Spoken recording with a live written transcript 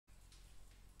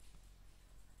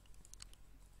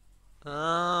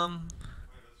Um,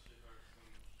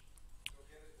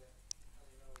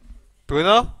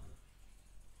 Bruno?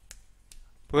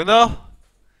 Bruno?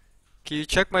 Can you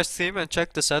check my stream and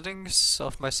check the settings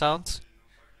of my sound?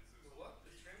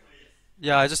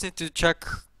 Yeah, I just need to check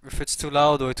if it's too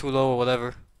loud or too low or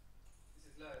whatever.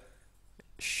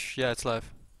 Yeah, it's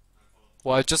live.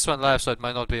 Well, I just went live, so it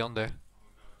might not be on there.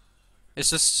 It's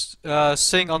just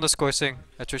sing underscore sing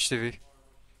at Twitch TV.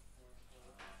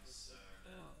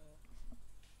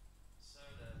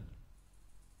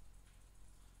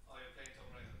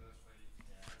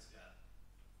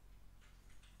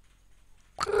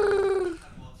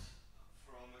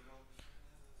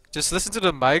 Just listen to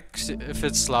the mic, if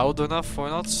it's loud enough or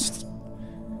not.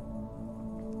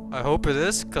 I hope it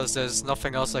is, cause there's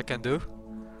nothing else I can do.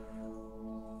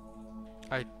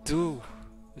 I do.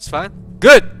 It's fine?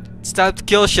 Good! It's time to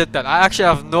kill shit then. I actually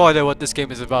have no idea what this game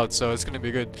is about, so it's gonna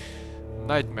be good.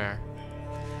 Nightmare.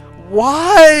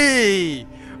 Why?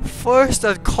 First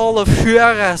that Call of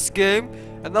Juarez game,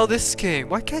 and now this game.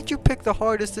 Why can't you pick the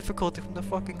hardest difficulty from the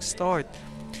fucking start?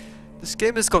 This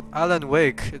game is called Alan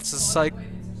Wake. It's a psych.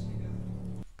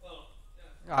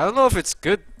 I don't know if it's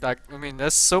good. Like, I mean,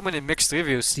 there's so many mixed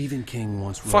reviews. Stephen King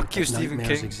once wrote Fuck you, that Stephen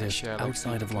nightmares King. exist Actually, I like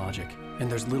outside of logic,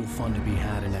 and there's little fun to be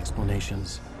had in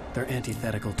explanations. They're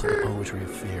antithetical to the poetry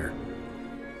of fear.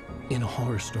 In a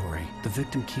horror story, the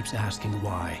victim keeps asking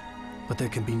why, but there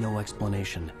can be no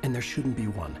explanation, and there shouldn't be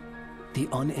one. The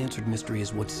unanswered mystery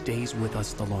is what stays with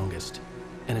us the longest,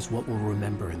 and it's what we'll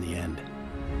remember in the end.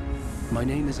 My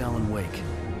name is Alan Wake.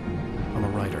 I'm a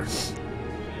writer.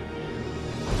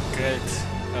 Great.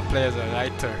 I play as a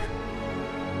writer.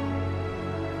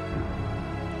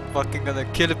 Fucking gonna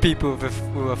kill people with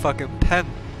a fucking pen.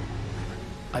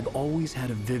 I've always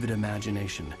had a vivid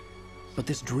imagination, but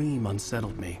this dream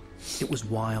unsettled me. It was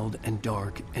wild and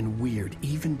dark and weird,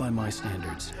 even by my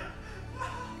standards.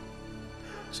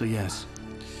 So yes,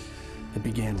 it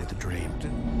began with a dream.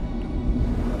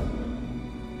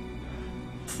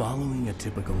 Following a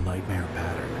typical nightmare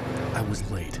pattern, I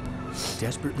was late,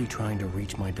 desperately trying to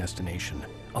reach my destination,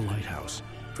 a lighthouse.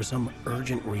 For some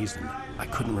urgent reason, I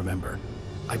couldn't remember.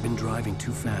 I'd been driving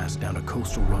too fast down a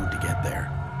coastal road to get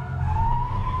there.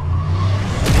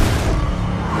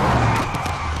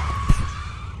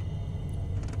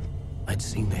 I'd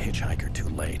seen the hitchhiker too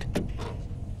late.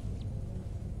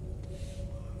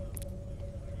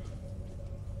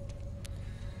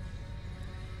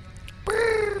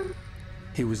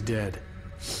 He was dead.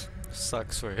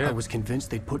 Sucks for I him. was convinced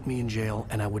they'd put me in jail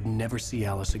and I would never see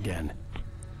Alice again.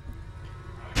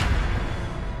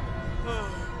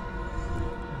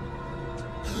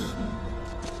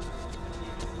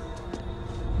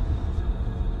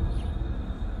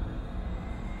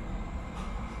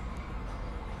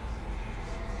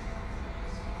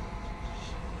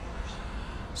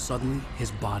 Suddenly,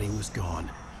 his body was gone.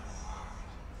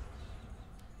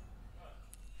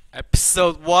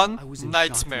 Episode 1, I was in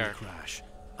Nightmare. shock from the crash.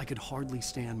 I could hardly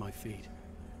stand my feet.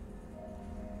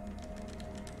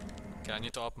 Okay, I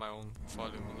need to up my own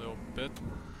volume a little bit.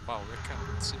 Wow, I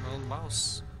can't see my own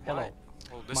mouse. Hello, Why?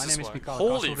 Oh, this my name is why. Mikael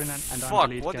Holy Kasurinen and I'm fuck,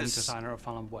 the lead what game is... designer of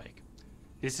Alan Wake.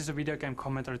 This is a video game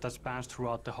commentary that spans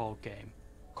throughout the whole game.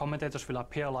 Commentators will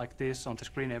appear like this on the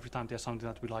screen every time there's something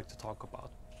that we like to talk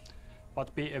about.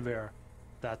 But be aware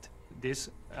that this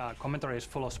commentary is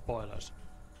full of spoilers.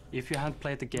 If you haven't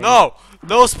played the game... No!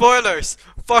 No spoilers!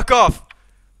 Fuck off!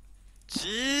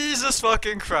 Jesus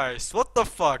fucking Christ, what the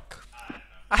fuck?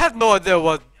 I had no idea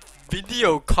what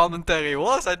video commentary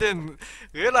was. I didn't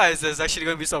realize there's actually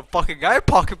gonna be some fucking guy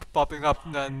popping up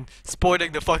and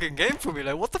spoiling the fucking game for me.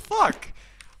 Like, what the fuck?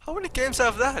 How many games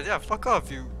have that? Yeah, fuck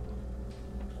off, you.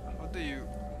 How do you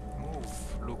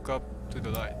move? Look up to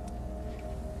the right.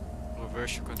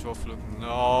 Reverse your control fluid.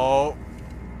 No!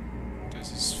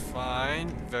 This is fine.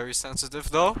 Very sensitive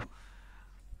though.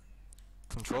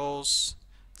 Controls.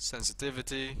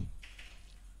 Sensitivity.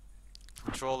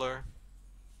 Controller.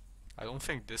 I don't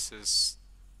think this is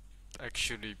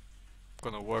actually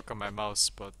gonna work on my mouse,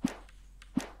 but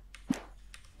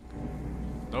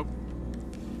nope.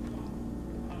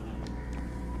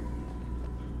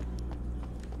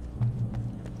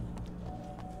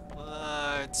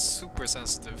 It's super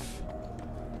sensitive.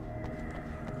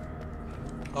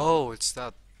 Oh, it's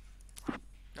that.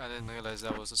 I didn't realize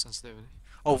that was a sensitivity.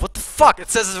 Oh, what the fuck? It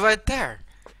says it right there.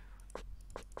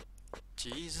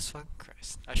 Jesus fucking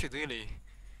Christ. I should really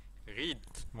read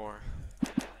more.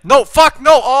 No, fuck,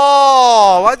 no!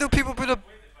 Oh, why do people put a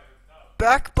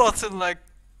back button like...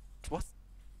 What?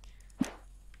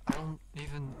 I don't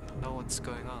even know what's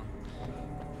going on.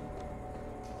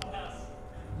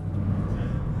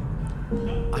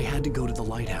 I I had to go to the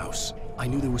lighthouse. I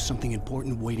knew there was something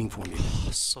important waiting for me.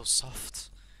 So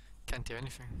soft. Can't hear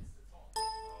anything.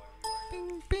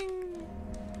 Bing, bing.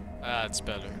 That's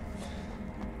better.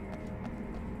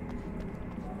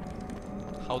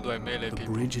 How do I melee The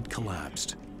people? bridge had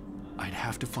collapsed. I'd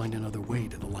have to find another way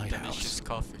to the lighthouse. Delicious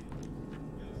coffee.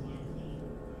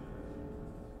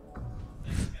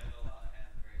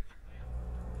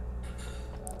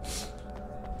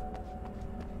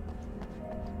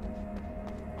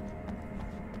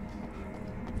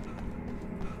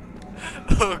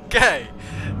 Okay,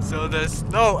 so there's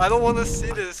no. I don't want to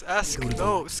see this. Ask Go to the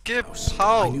no. Skip. lighthouse.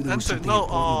 How? I knew there was Enter. something No.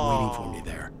 important waiting Oh. for me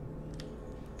there.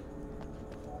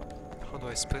 How do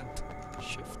I sprint?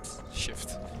 Shift.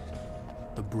 Shift.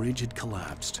 The bridge had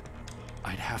collapsed.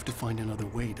 I'd have to find another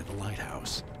way to the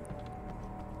lighthouse.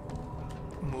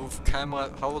 Move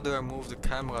camera. How do I move the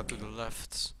camera to the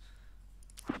left?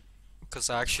 Because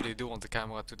I actually do want the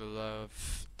camera to the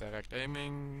left. Direct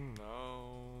aiming.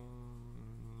 No.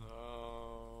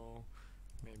 No.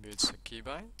 Maybe it's a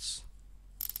keybind.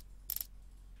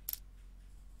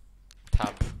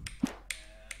 Tab.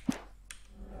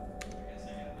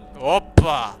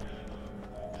 Oppa!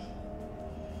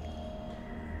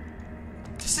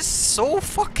 This is so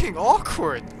fucking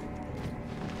awkward.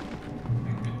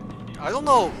 I don't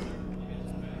know.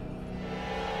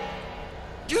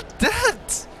 You dead!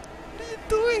 What are you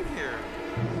doing here?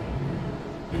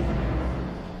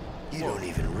 You don't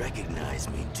even recognize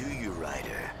me, do you,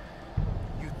 Ryder?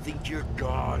 You think you're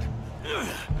God?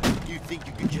 You think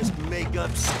you can just make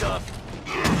up stuff?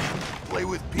 Play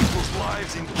with people's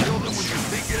lives and kill them when you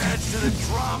think it adds to the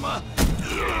drama?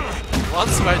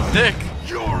 What's my dick?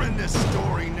 You're in this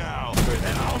story now,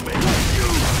 and I'll make you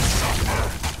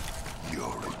suffer! You're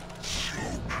a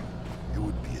joke. It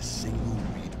would be a single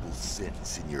readable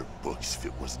sentence in your books if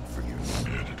it wasn't for your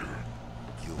editor.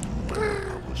 You'll never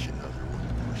publish another one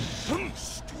of your shitty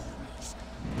stories,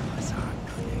 because I'm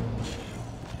gonna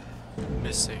kill you.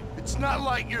 Missing. It's not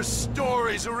like your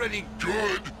stories are any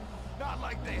good. Not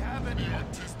like they have any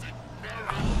artistic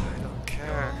merit. I don't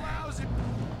care. Lousy.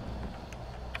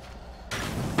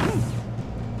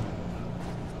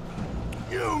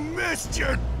 You missed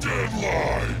your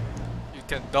deadline. You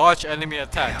can dodge enemy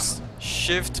attacks.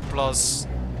 Shift plus.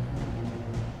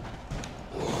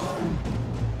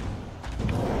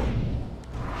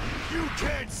 You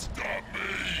can't stop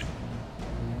me.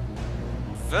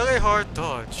 Very hard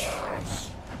dodge.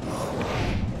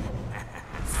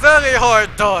 Very hard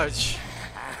dodge.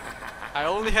 I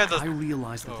only had I a.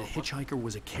 realized that Oh, the what? hitchhiker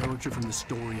was a character from the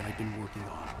story I'd been working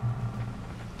on.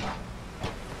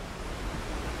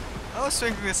 I was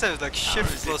thinking instead like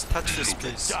shift plus Tetris,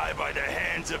 please. Die by the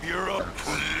hands of your own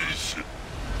creation.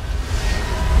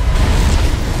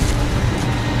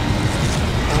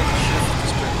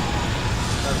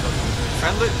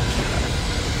 Friendly.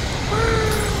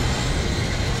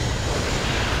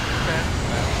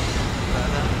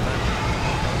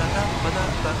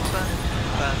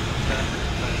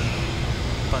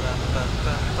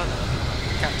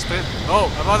 Can't spin. Oh,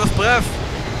 I'm out of breath.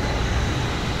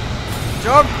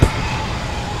 Jump!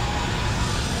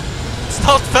 It's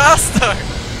not faster!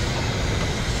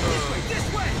 This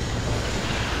way!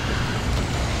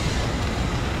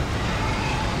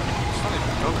 It's not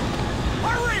even going.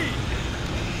 Hurry!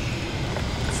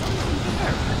 It's not even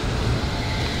there.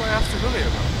 What do I have to worry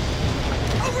about?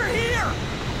 Over here!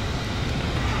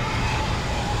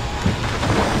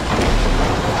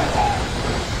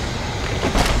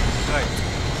 Right.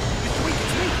 Wait,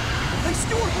 it's me! Hey,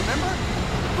 Stewart, remember?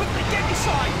 Quickly, get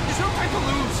inside! There's no time to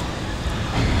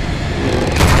lose!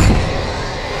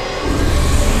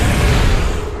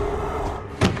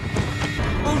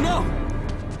 Oh no!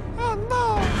 Oh no!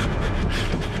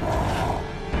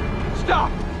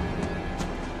 Stop!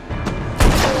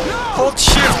 Hold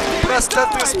shift! Press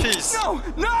Tetris piece! No!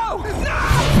 No!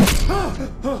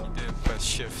 No! Didn't press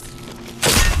shift.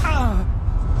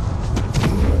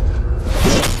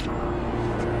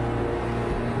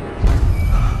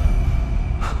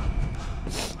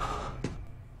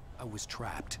 I was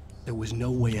trapped. There was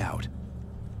no way out.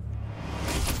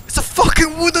 It's a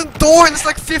fucking wooden door and it's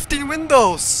like 15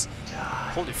 windows!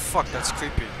 Holy fuck, that's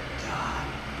creepy.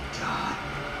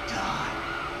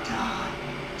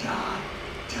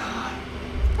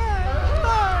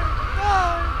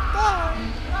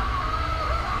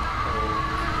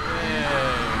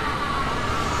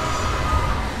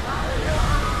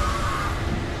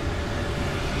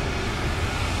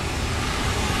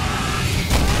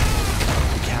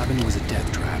 The cabin was a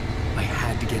death trap. I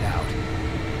had to get out.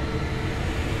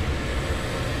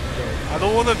 I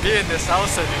don't wanna be in this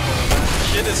house anymore.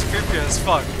 Shit is creepy as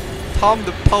fuck. Tom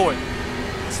the poet.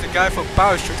 It's the guy from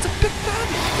Power Stroke. It's a big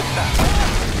daddy. Look at that.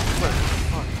 Wait,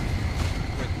 fuck.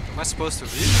 Wait, am I supposed to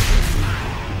leave?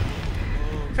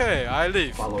 Okay, I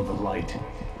leave. Follow the light.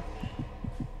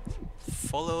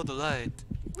 Follow the light.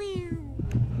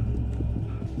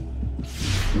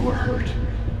 You are hurt.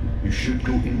 You should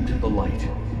go into the light.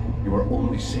 You are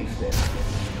only safe there.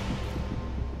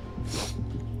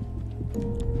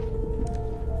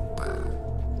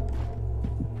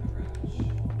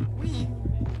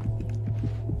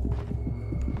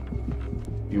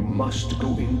 You must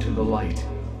go into the light.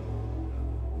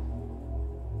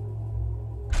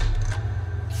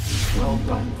 Well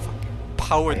done. I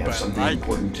Powered have by something light.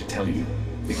 important to tell you.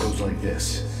 It goes like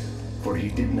this. For he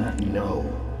did not know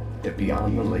that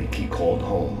beyond the lake he called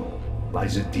home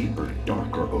lies a deeper,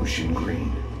 darker ocean green,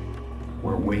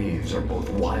 where waves are both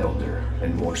wilder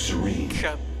and more serene.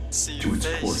 Can't see To your its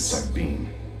ports face. I've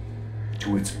been.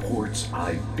 To its ports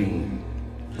I've been.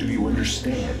 Do you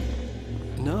understand?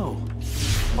 No.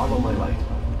 Follow my light.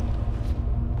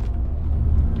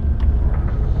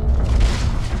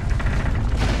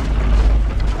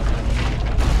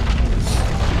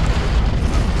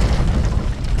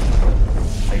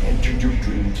 I entered your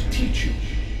dream to teach you.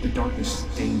 The darkness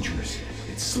is dangerous.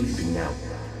 It's sleeping now.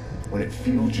 When it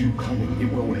feels you coming,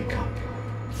 it will wake up.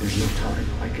 There's no time.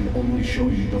 I can only show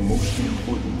you the most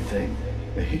important thing.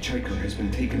 The hitchhiker has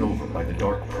been taken over by the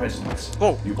dark presence.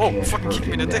 Whoa, You whoa, can't fucking hurt kick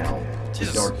me in him the dick. now.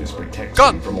 Jesus. The darkness protects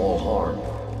Gun. him from all harm.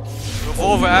 Revolver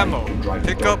Only light ammo. can drive the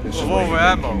Pick up darkness away revolver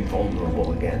and make ammo. him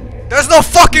vulnerable again. There's no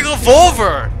fucking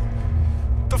revolver!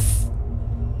 The f-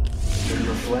 Turn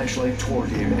your flashlight toward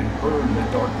him and burn the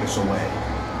darkness away.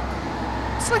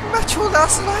 It's like Metro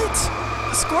last night!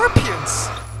 The Scorpions!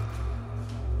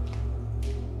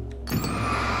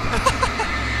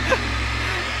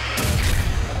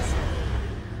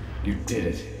 You did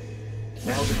it.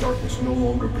 Now the darkness no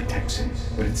longer protects him,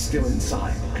 but it's still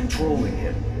inside, controlling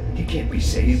him. He can't be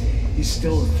saved. He's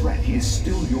still a threat. He is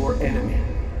still your enemy.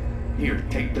 Here,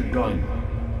 take the gun.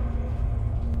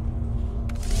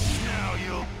 Now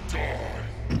you'll die.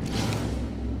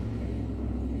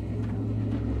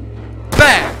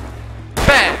 BAM!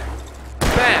 BAM!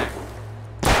 BAM!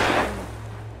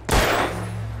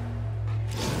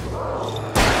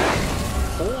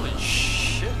 Holy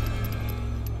shit.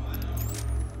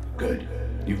 Good.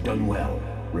 You've done well.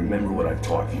 Remember what I've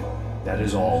taught you. That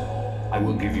is all. I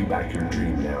will give you back your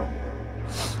dream now.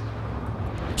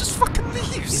 Just fucking In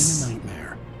leaves! the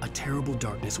nightmare, a terrible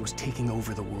darkness was taking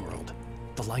over the world.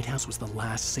 The lighthouse was the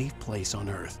last safe place on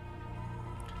Earth.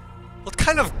 What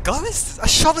kind of gun is this? I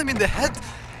shot him in the head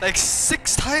like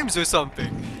 6 times or something,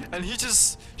 and he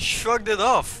just shrugged it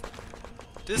off.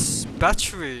 This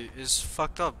battery is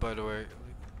fucked up, by the way.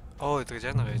 Oh, it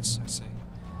regenerates, I see.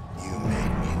 You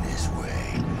made me this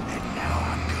way, and now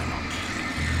I'm gonna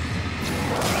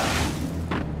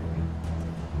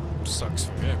Sucks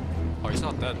for him. Oh, he's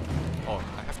not dead. Oh,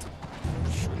 I have to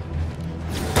shoot him.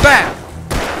 BAM!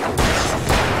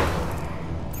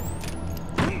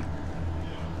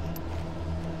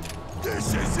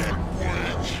 This isn't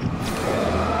work.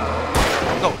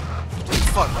 No!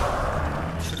 Fuck!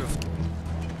 Should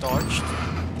have dodged.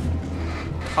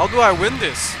 How do I win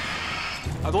this?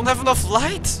 I don't have enough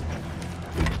light!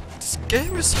 This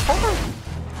game is horrible!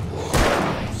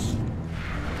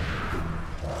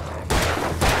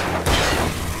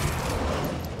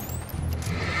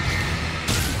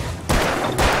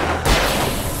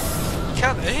 You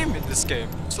can't aim in this game.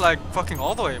 It's like fucking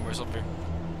auto aim or something.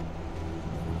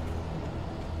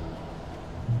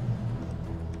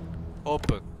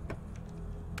 Open.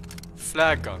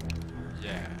 Flag gun.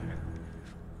 Yeah.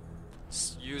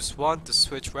 Use 1 to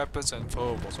switch weapons and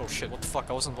throwables. Oh shit, what the fuck?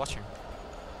 I wasn't watching.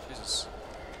 Jesus.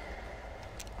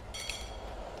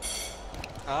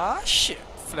 Ah shit.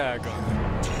 Flag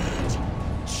gun.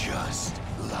 Just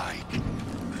like me.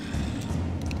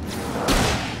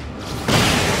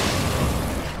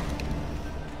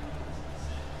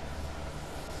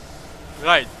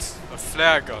 Right. A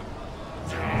flare gun.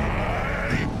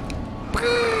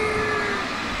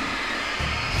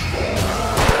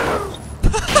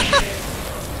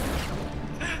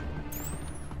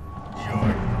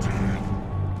 You're dead.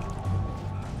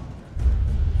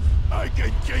 I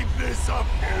can keep this up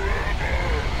forever.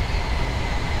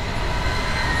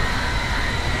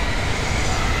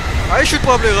 I should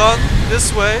probably run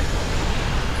this way.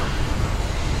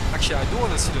 Actually, I do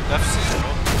want to see the left side.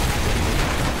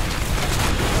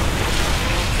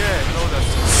 Okay, no left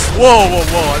side. Whoa, whoa,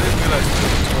 whoa! I didn't realize it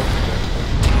was open there.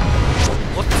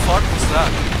 What the fuck was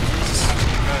that? Jesus,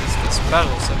 guys, there's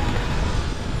barrels everywhere.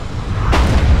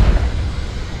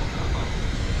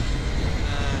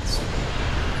 That's...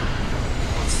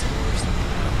 What's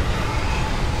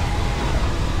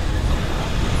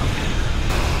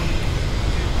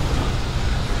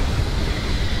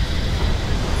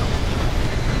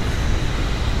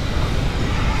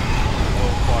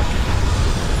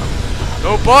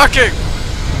No barking!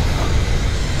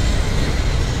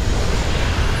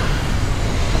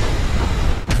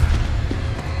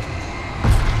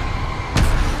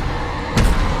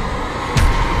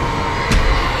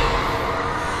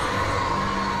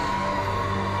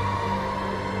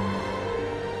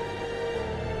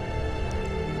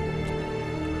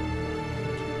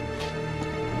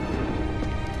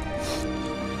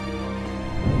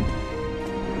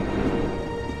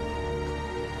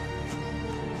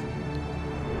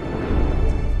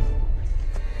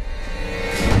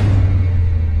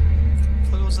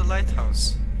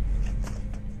 Lighthouse.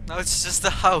 Now it's just a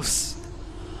house.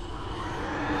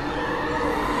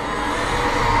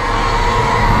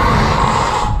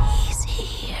 He's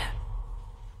here.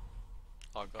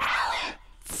 Oh god.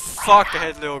 Fuck, I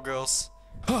hate little girls.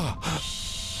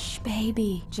 Shh,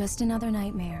 baby. Just another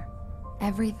nightmare.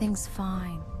 Everything's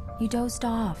fine. You dozed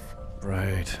off.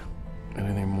 Right.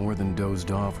 Anything more than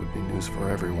dozed off would be news for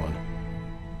everyone.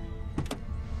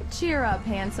 Cheer up,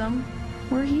 handsome.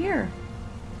 We're here.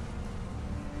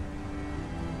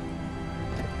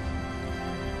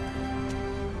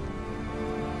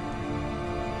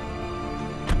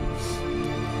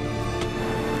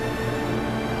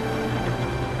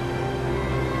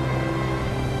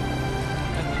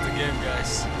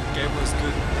 Guys, the game was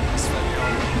good. It's very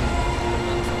hard.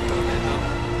 And from Tornado,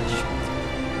 I shoot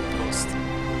Ghost.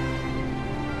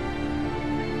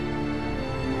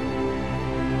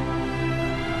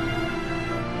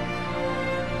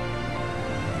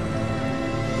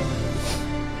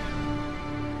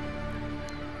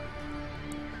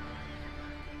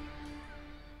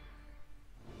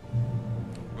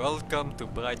 Welcome to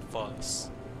Bright Falls.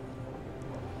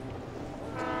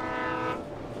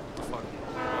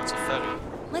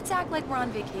 Let's act like we're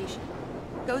on vacation.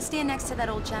 Go stand next to that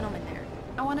old gentleman there.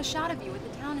 I want a shot of you with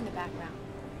the town in the background.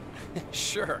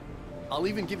 Sure. I'll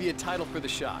even give you a title for the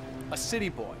shot. A city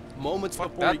boy. Moments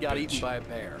Fuck before he that got bitch. eaten by a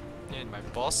bear. And my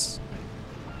boss.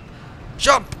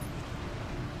 Jump!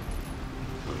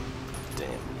 Damn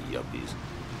yuppies.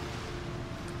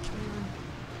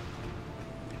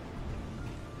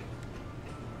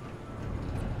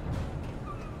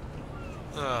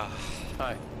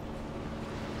 Hi.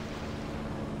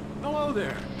 Hello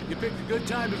there. You picked a good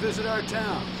time to visit our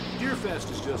town.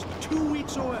 Deerfest is just 2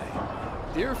 weeks away.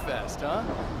 Deerfest, huh?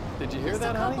 Did you hear Just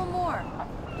that, a couple honey? more.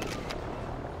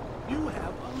 You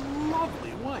have a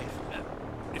lovely wife.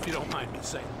 If you don't mind me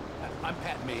saying. I'm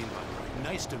Pat Maine, by the way.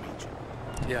 Nice to meet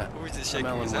you. Yeah. Who is he I'm shaking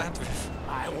Alan his Wake. hand with?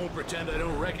 I won't pretend I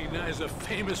don't recognize a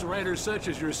famous writer such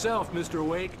as yourself, Mr.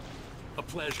 Wake. A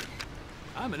pleasure.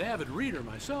 I'm an avid reader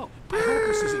myself. I hope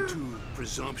this isn't too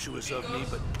presumptuous of me,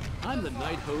 but I'm the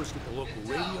night host at the local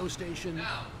radio station.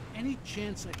 Any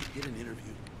chance I could get an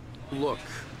interview? Look,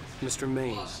 Mr.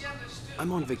 Maine,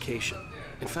 I'm on vacation.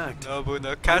 In fact, No,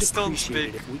 Bruno, I'd cast don't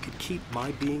appreciate speak. it if we could keep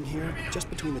my being here just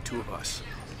between the two of us.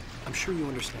 I'm sure you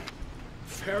understand.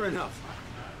 Fair enough.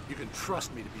 You can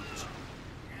trust me to be this.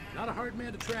 Not a hard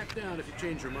man to track down if you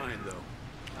change your mind, though.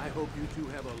 I hope you two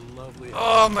have a lovely...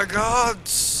 Oh my god!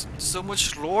 So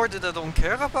much lore that I don't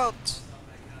care about.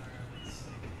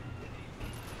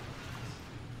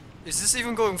 Is this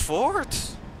even going forward?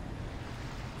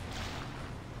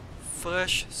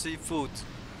 Fresh seafood.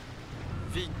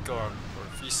 Vigar or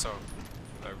viso,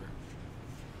 whatever.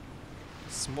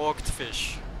 Smoked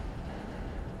fish.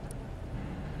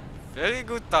 Very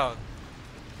good town.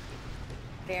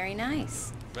 Very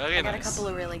nice. Very I got nice. a couple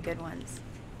of really good ones.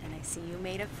 And I see you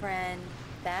made a friend.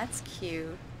 That's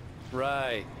cute.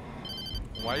 Right.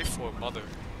 Wife or mother?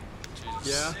 Jesus.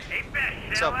 Yeah? Hey,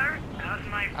 What's up? bestseller. How's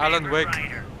my Alan favorite Wake.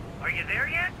 writer? Are you there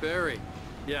yet? Barry.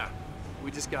 Yeah.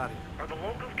 We just got here. Are the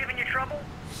locals giving you trouble?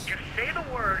 Just say the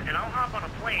word, and I'll hop on a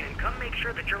plane and come make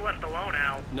sure that you're left alone,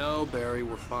 Al. No, Barry,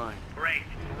 we're fine. Great,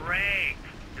 great.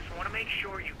 Just want to make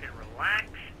sure you can relax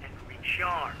and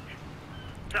recharge.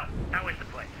 So, how is the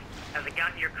place? Has it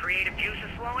gotten your creative juices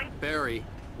flowing? Barry,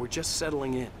 we're just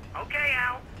settling in. Okay,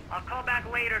 Al. I'll call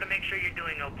back later to make sure you're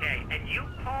doing okay. And you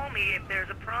call me if there's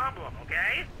a problem,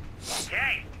 okay?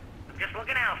 Okay. I'm just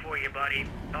looking out for you, buddy.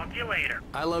 Talk to you later.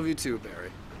 I love you too,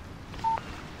 Barry.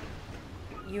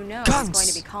 You know Guns. he's going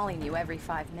to be calling you every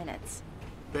 5 minutes.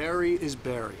 Barry is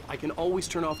Barry. I can always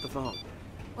turn off the phone.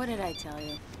 What did I tell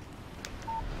you?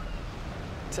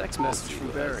 Text message from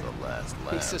Barry.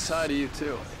 He says hi to you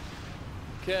too.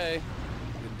 Okay.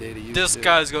 Good day to you This too.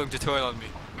 guy's going to turn on me.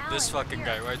 This Alan, fucking here.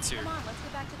 guy right here. Come on, let's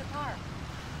get back to the car.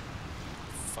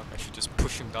 Fuck, I should just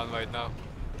push him down right now.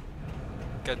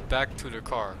 Get back to the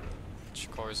car.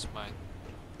 Which car is mine?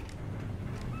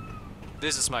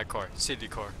 This is my car. City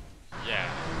car. Yeah.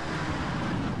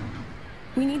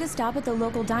 We need to stop at the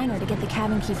local diner to get the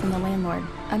cabin key from the landlord,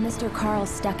 a Mr. Carl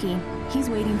Stuckey. He's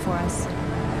waiting for us.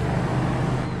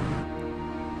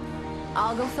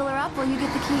 I'll go fill her up while you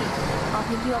get the key. I'll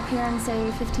pick you up here in,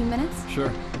 say, 15 minutes?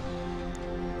 Sure.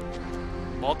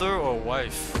 Mother or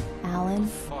wife? Alan,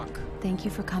 Fuck. thank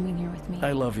you for coming here with me.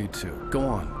 I love you too. Go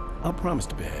on. I'll promise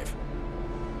to behave.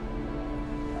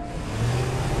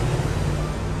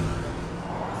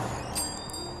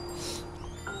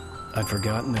 I'd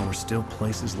forgotten there were still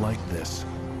places like this.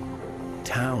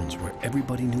 Towns where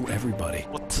everybody knew everybody.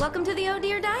 What? Welcome to the Oh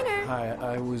Dear Diner. Hi,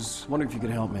 I was wondering if you could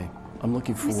help me. I'm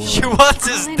looking for... She wants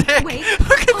his Alan, dick! wait.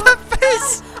 Look at that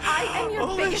face! I am your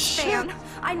Holy biggest shit. fan.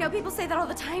 I know people say that all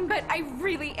the time, but I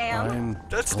really am. I'm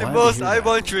That's the glad to most hear I that.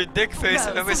 want your dick face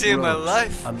I've ever seen in my Rose,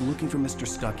 life. I'm looking for Mr.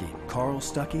 Stuckey. Carl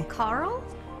Stuckey? Carl?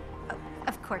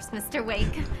 Of course, Mr.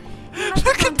 Wake.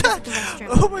 Look at that!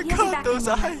 Oh my god, those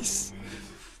eyes!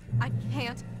 I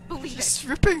can't believe She's it.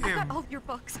 ripping I got him. all your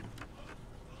books.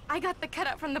 I got the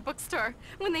cutout from the bookstore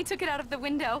when they took it out of the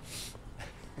window.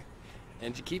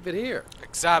 And you keep it here.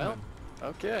 Examine. Well,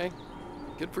 okay.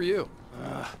 Good for you.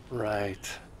 Right.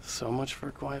 So much for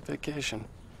a quiet vacation.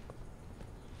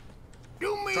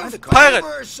 Do me a Pirate.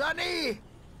 favor, Sonny.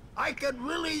 I could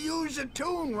really use a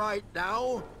tune right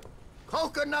now.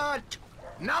 Coconut,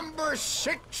 number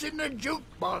 6 in the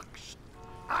jukebox.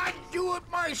 I'd do it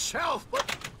myself,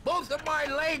 but both of my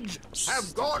legs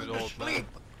have gone to old sleep.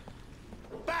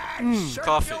 Bad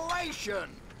coffee. circulation.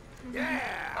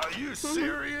 Yeah. Are you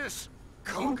serious?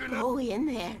 Don't go in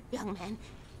there, young man.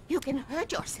 You can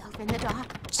hurt yourself in the dark.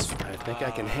 I think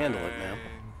I can handle it now.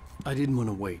 I didn't want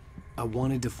to wait. I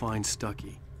wanted to find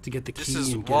Stuckey, to get the This key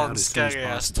is and get out one as soon as scary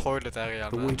ass possible. toilet area,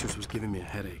 The man. waitress was giving me a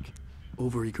headache.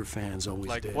 Overeager fans always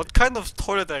Like, did. what kind of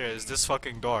toilet area is this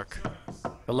fucking dark?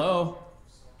 Hello?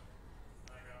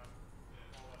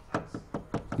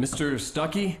 Mr.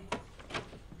 Stuckey?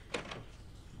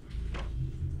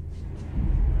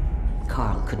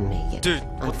 Carl couldn't make it. Dude,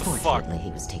 what the fuck? Unfortunately,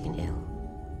 he was taken ill.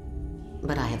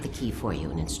 But I have the key for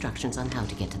you and instructions on how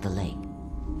to get to the lake.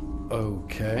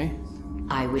 Okay.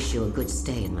 I wish you a good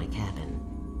stay in my cabin.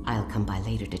 I'll come by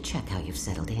later to check how you've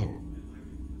settled in.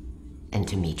 And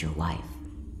to meet your wife.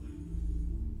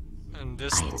 And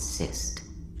this, I insist.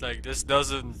 like, this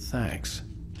doesn't, Thanks.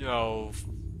 you know,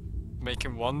 make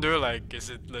him wonder, like, is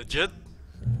it legit?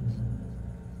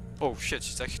 Oh shit,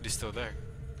 she's actually still there.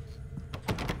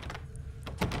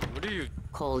 What are you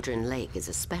Cauldron Lake is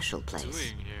a special place.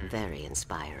 doing here? Very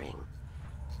inspiring.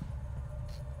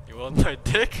 You want my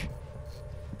dick?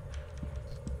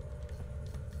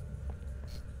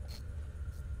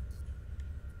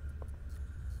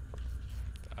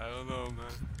 I don't know,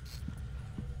 man.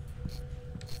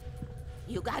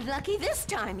 You got lucky this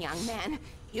time, young man.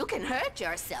 You can hurt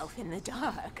yourself in the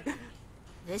dark.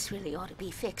 This really ought to be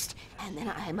fixed. And then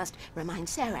I must remind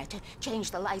Sarah to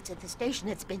change the lights at the station.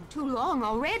 It's been too long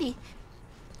already.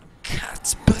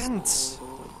 Cat's Prince!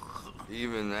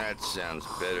 Even that sounds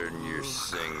better than your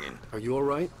singing. Are you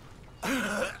alright?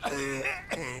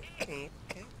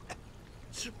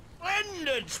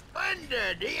 Splendid,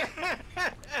 splendid.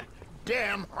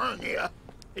 Damn hernia.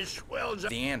 It swells up.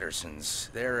 The Andersons,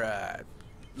 they're,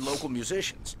 local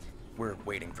musicians. We're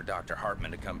waiting for Dr.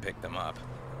 Hartman to come pick them up.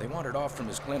 They wandered off from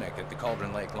his clinic at the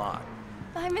Cauldron Lake Lawn.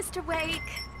 Bye, Mr. Wake.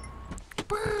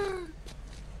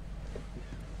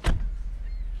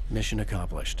 Mission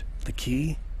accomplished. The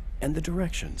key and the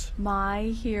directions. My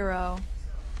hero.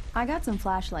 I got some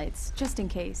flashlights, just in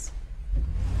case.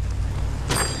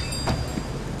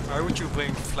 Why would you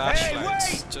bring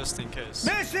flashlights wait! just in case?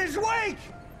 Mrs. Wake!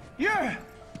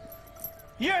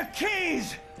 Your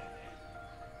keys!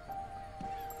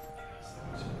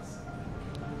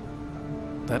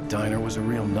 That diner was a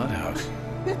real nut house.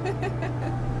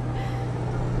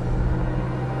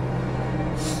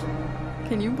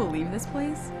 Can you believe this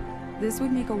place? This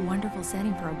would make a wonderful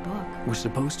setting for a book. We're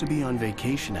supposed to be on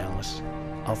vacation, Alice.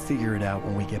 I'll figure it out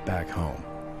when we get back home.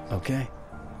 Okay?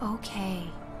 Okay.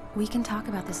 We can talk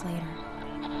about this later.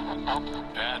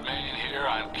 Batman here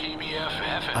on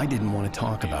PBFF. I didn't want to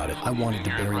talk about it. I wanted to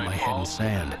bury my head in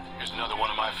sand. Here's another one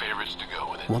of my favorites to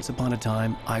go with it. Once upon a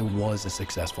time, I was a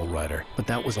successful writer, but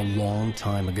that was a long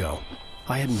time ago.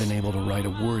 I hadn't been able to write a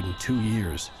word in 2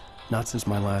 years. Not since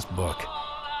my last book.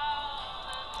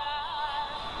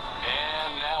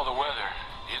 And now the weather.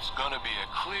 It's gonna be a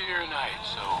clear night,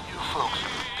 so you folks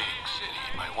in the big city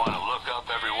might want to look up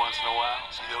every once in a while,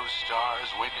 see those stars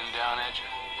winking down at you.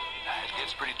 Now, it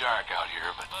gets pretty dark out here,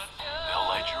 but they'll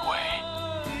light your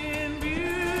way.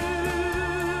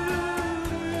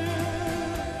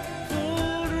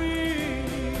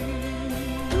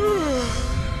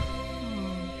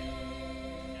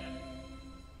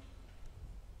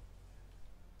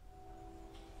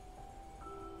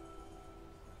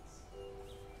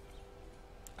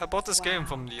 I bought this game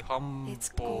from the Humble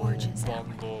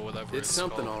Bundle, whatever It's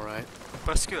something, called. alright.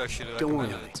 Prescue actually Don't worry,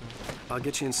 recommended it to me. I'll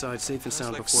get you inside safe and It's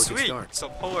sound like, before it sweet, gets dark. it's a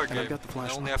horror And game. I've got the I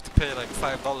flashlight. only have to pay like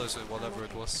 $5 or whatever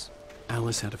it was.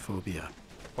 Alice had a phobia.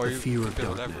 Or The you fear could of pay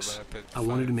whatever, darkness. but I paid I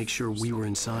wanted to $5. make sure we were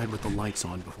inside with the lights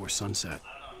on before sunset.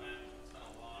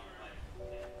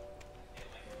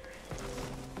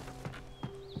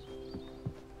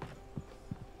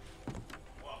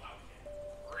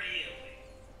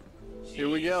 Here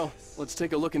we go. Let's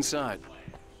take a look inside.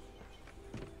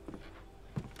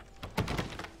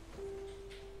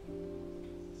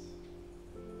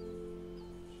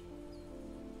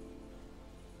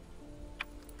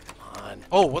 Come on.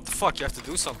 Oh, what the fuck? You have to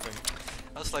do something.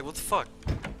 I was like, what the fuck?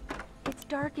 It's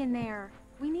dark in there.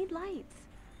 We need lights.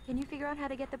 Can you figure out how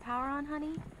to get the power on,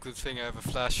 honey? Good thing I have a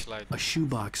flashlight. A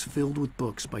shoebox filled with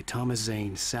books by Thomas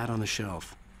Zane sat on the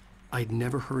shelf. I'd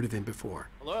never heard of him before.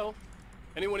 Hello?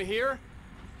 Anyone here?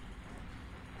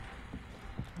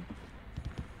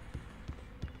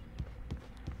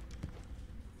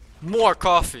 More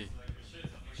coffee.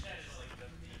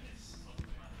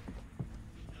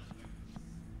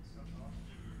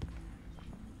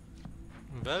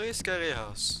 Very scary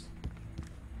house.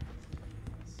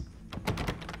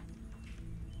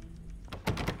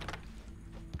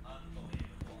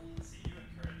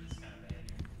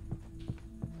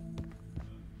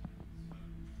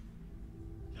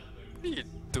 What are you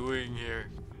doing here?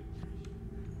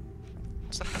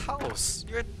 It's a house.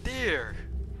 You're a deer.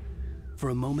 For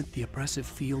a moment, the oppressive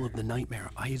feel of the nightmare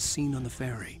I had seen on the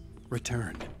ferry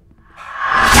returned.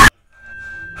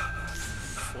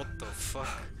 What the fuck?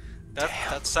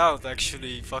 That sound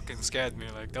actually fucking scared me.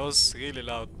 Like, that was really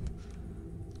loud.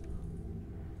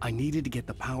 I needed to get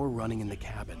the power running in the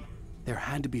cabin. There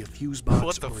had to be a fuse box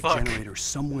What the or a fuck? generator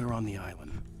somewhere on the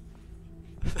island.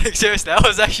 Like, seriously, I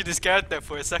was actually scared there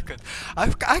for a second.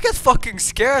 I get fucking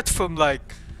scared from,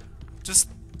 like, just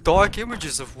dark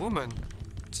images of women.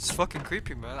 It's just fucking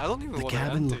creepy, man. I don't even The want to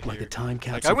cabin enter looked like here. a time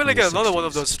capsule. Like, I'm gonna from the get another one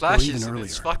of 60s, those or flashes even and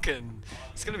it's earlier. fucking...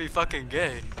 It's gonna be fucking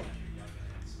gay.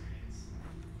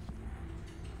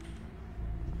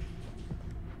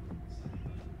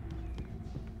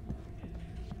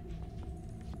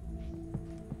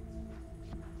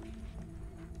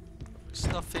 There's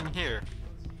nothing here.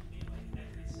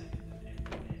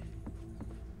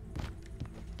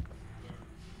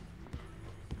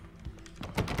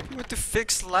 You want to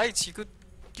fix lights, you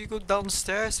go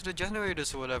downstairs to the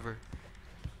generators or whatever.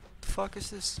 The fuck is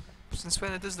this? Since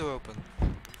when is this door open?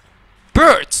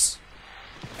 Birds!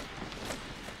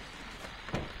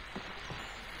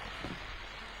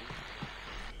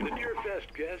 The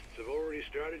Deerfest guests have already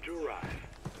started to arrive.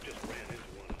 Just ran into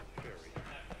one on the ferry.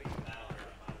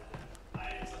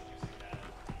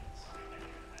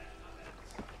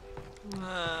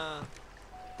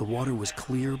 The water was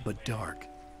clear but dark.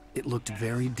 It looked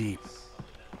very deep.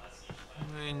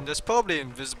 I mean, there's probably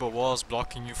invisible walls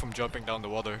blocking you from jumping down the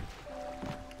water.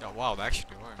 Oh wow, they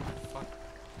actually were. Fuck.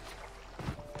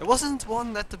 There wasn't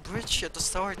one at the bridge at the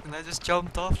start and I just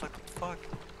jumped off like what the fuck.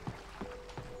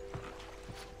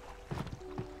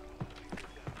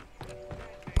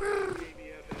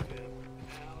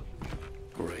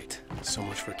 Great. So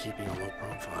much for keeping a low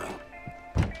profile.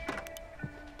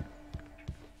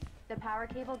 The power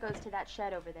cable goes to that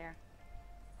shed over there.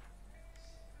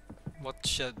 What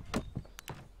shed?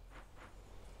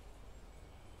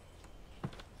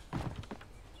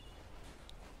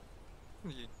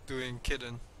 What are you doing,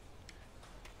 kitten?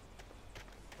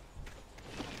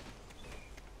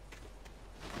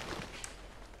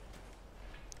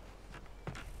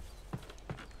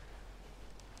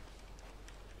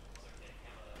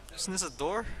 Isn't this a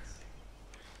door?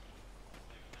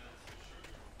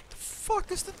 The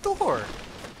fuck is the door?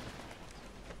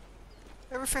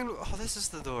 Oh, this is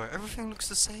the door. Everything looks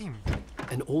the same.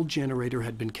 An old generator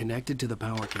had been connected to the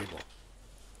power cable.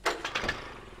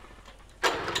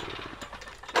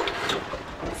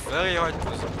 Very hard to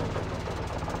listen.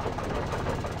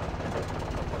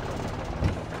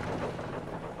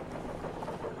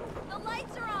 The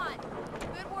lights are on!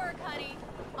 Good work, honey.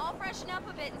 I'll freshen up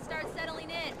a bit and start settling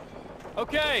in.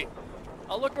 Okay,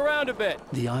 I'll look around a bit.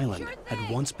 The island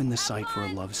had once been the site for a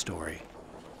love story.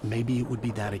 Maybe it would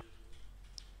be that again.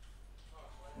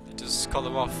 You just cut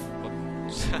them off.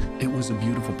 It was a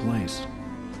beautiful place.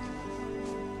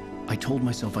 I told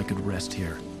myself I could rest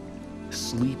here,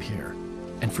 sleep here,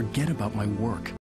 and forget about my work.